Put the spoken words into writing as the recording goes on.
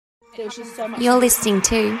there's just so much. You're listening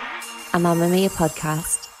to a Mamma Mia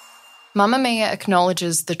podcast. Mamma Mia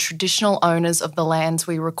acknowledges the traditional owners of the lands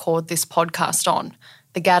we record this podcast on,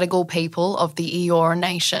 the Gadigal people of the Eora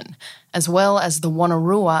Nation, as well as the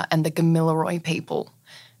Wonnarua and the Gamilaroi people.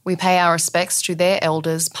 We pay our respects to their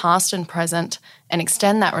elders, past and present, and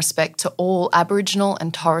extend that respect to all Aboriginal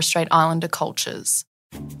and Torres Strait Islander cultures.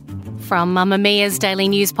 From Mamma Mia's daily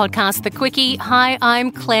news podcast, The Quickie, hi,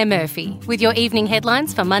 I'm Claire Murphy, with your evening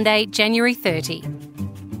headlines for Monday, January 30.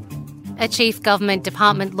 A chief government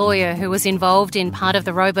department lawyer who was involved in part of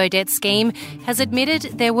the robo-debt scheme has admitted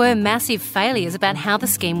there were massive failures about how the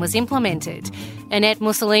scheme was implemented. Annette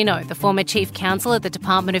Mussolino, the former chief counsel at the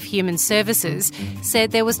Department of Human Services,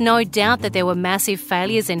 said there was no doubt that there were massive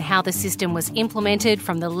failures in how the system was implemented,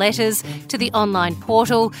 from the letters to the online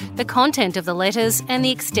portal, the content of the letters and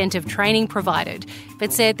the extent of training provided,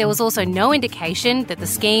 but said there was also no indication that the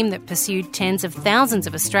scheme that pursued tens of thousands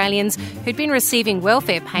of Australians who'd been receiving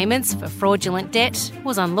welfare payments for fraudulent debt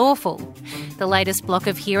was unlawful. The latest block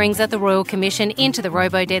of hearings at the Royal Commission into the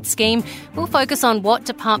robo-debt scheme will focus on what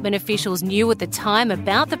department officials knew at the time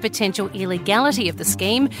about the potential illegality of the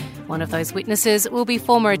scheme. One of those witnesses will be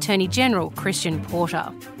former Attorney General Christian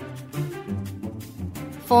Porter.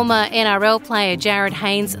 Former NRL player Jared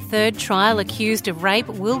Hayne's third trial accused of rape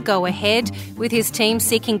will go ahead, with his team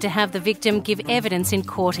seeking to have the victim give evidence in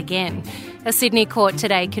court again. A Sydney court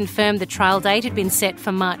today confirmed the trial date had been set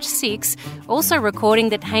for March 6, also recording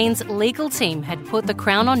that Hayne's legal team had put the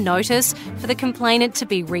Crown on notice for the complainant to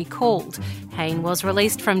be recalled. Hayne was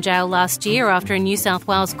released from jail last year after a New South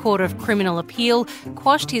Wales Court of Criminal Appeal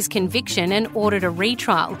quashed his conviction and ordered a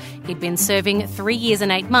retrial. He'd been serving 3 years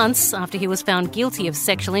and 8 months after he was found guilty of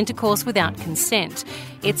sexual intercourse without consent.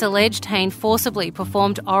 It's alleged Hayne forcibly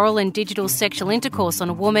performed oral and digital sexual intercourse on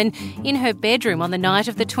a woman in her bedroom on the night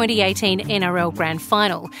of the 2018 NRL Grand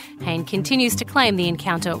Final. Hayne continues to claim the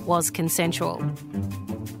encounter was consensual.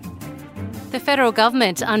 The federal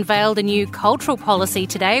government unveiled a new cultural policy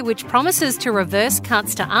today which promises to reverse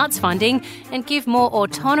cuts to arts funding and give more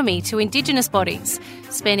autonomy to Indigenous bodies.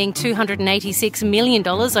 Spending $286 million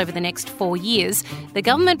over the next 4 years, the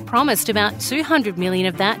government promised about $200 million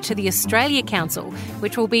of that to the Australia Council,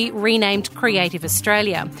 which will be renamed Creative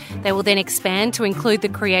Australia. They will then expand to include the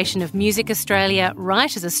creation of Music Australia,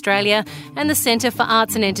 Writers Australia and the Centre for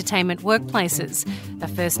Arts and Entertainment Workplaces. The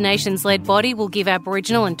First Nations-led body will give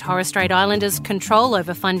Aboriginal and Torres Strait Islanders control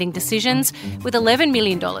over funding decisions, with $11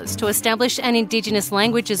 million to establish an Indigenous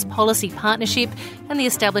languages policy partnership and the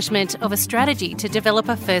establishment of a strategy to develop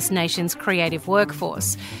a First Nations creative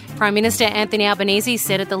workforce. Prime Minister Anthony Albanese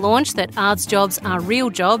said at the launch that arts jobs are real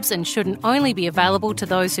jobs and shouldn't only be available to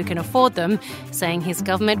those who can afford them, saying his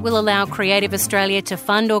government will allow Creative Australia to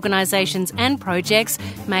fund organisations and projects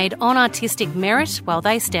made on artistic merit while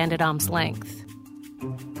they stand at arm's length.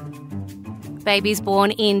 Babies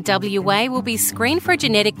born in WA will be screened for a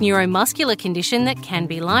genetic neuromuscular condition that can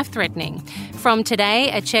be life-threatening. From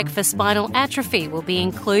today, a check for spinal atrophy will be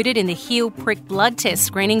included in the heel prick blood test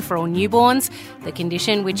screening for all newborns. The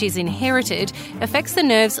condition, which is inherited, affects the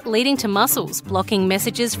nerves leading to muscles, blocking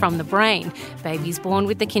messages from the brain. Babies born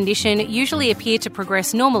with the condition usually appear to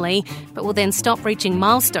progress normally, but will then stop reaching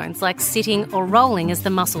milestones like sitting or rolling as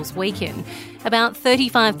the muscles weaken. About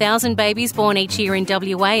 35,000 babies born each year in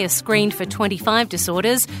WA are screened for 25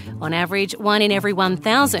 disorders. On average, 1 in every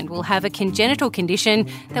 1,000 will have a congenital condition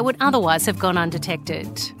that would otherwise have gone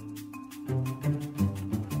undetected.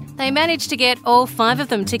 They managed to get all 5 of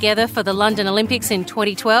them together for the London Olympics in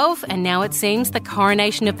 2012, and now it seems the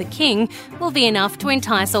coronation of the King will be enough to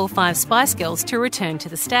entice all 5 Spice Girls to return to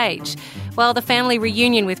the stage. While the family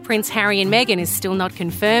reunion with Prince Harry and Meghan is still not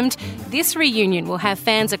confirmed, this reunion will have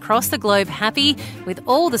fans across the globe happy with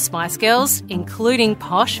all the Spice Girls, including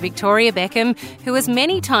posh Victoria Beckham, who has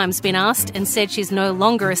many times been asked and said she's no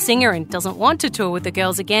longer a singer and doesn't want to tour with the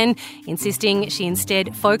girls again, insisting she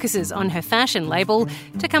instead focuses on her fashion label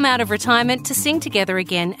to come out of retirement to sing together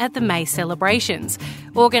again at the May celebrations.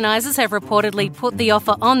 Organisers have reportedly put the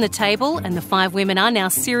offer on the table, and the 5 women are now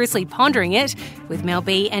seriously pondering it, with Mel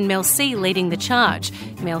B and Mel C leading the charge.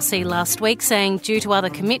 Mel C last week saying due to other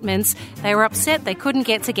commitments, they were upset they couldn't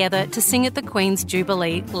get together to sing at the Queen's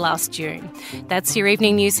Jubilee last June. That's your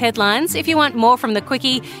evening news headlines. If you want more from The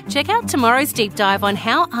Quickie, check out tomorrow's deep dive on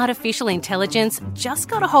how artificial intelligence just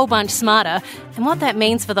got a whole bunch smarter and what that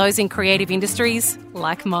means for those in creative industries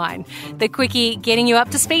like mine. The Quickie, getting you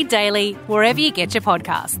up to speed daily wherever you get your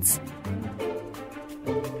podcasts.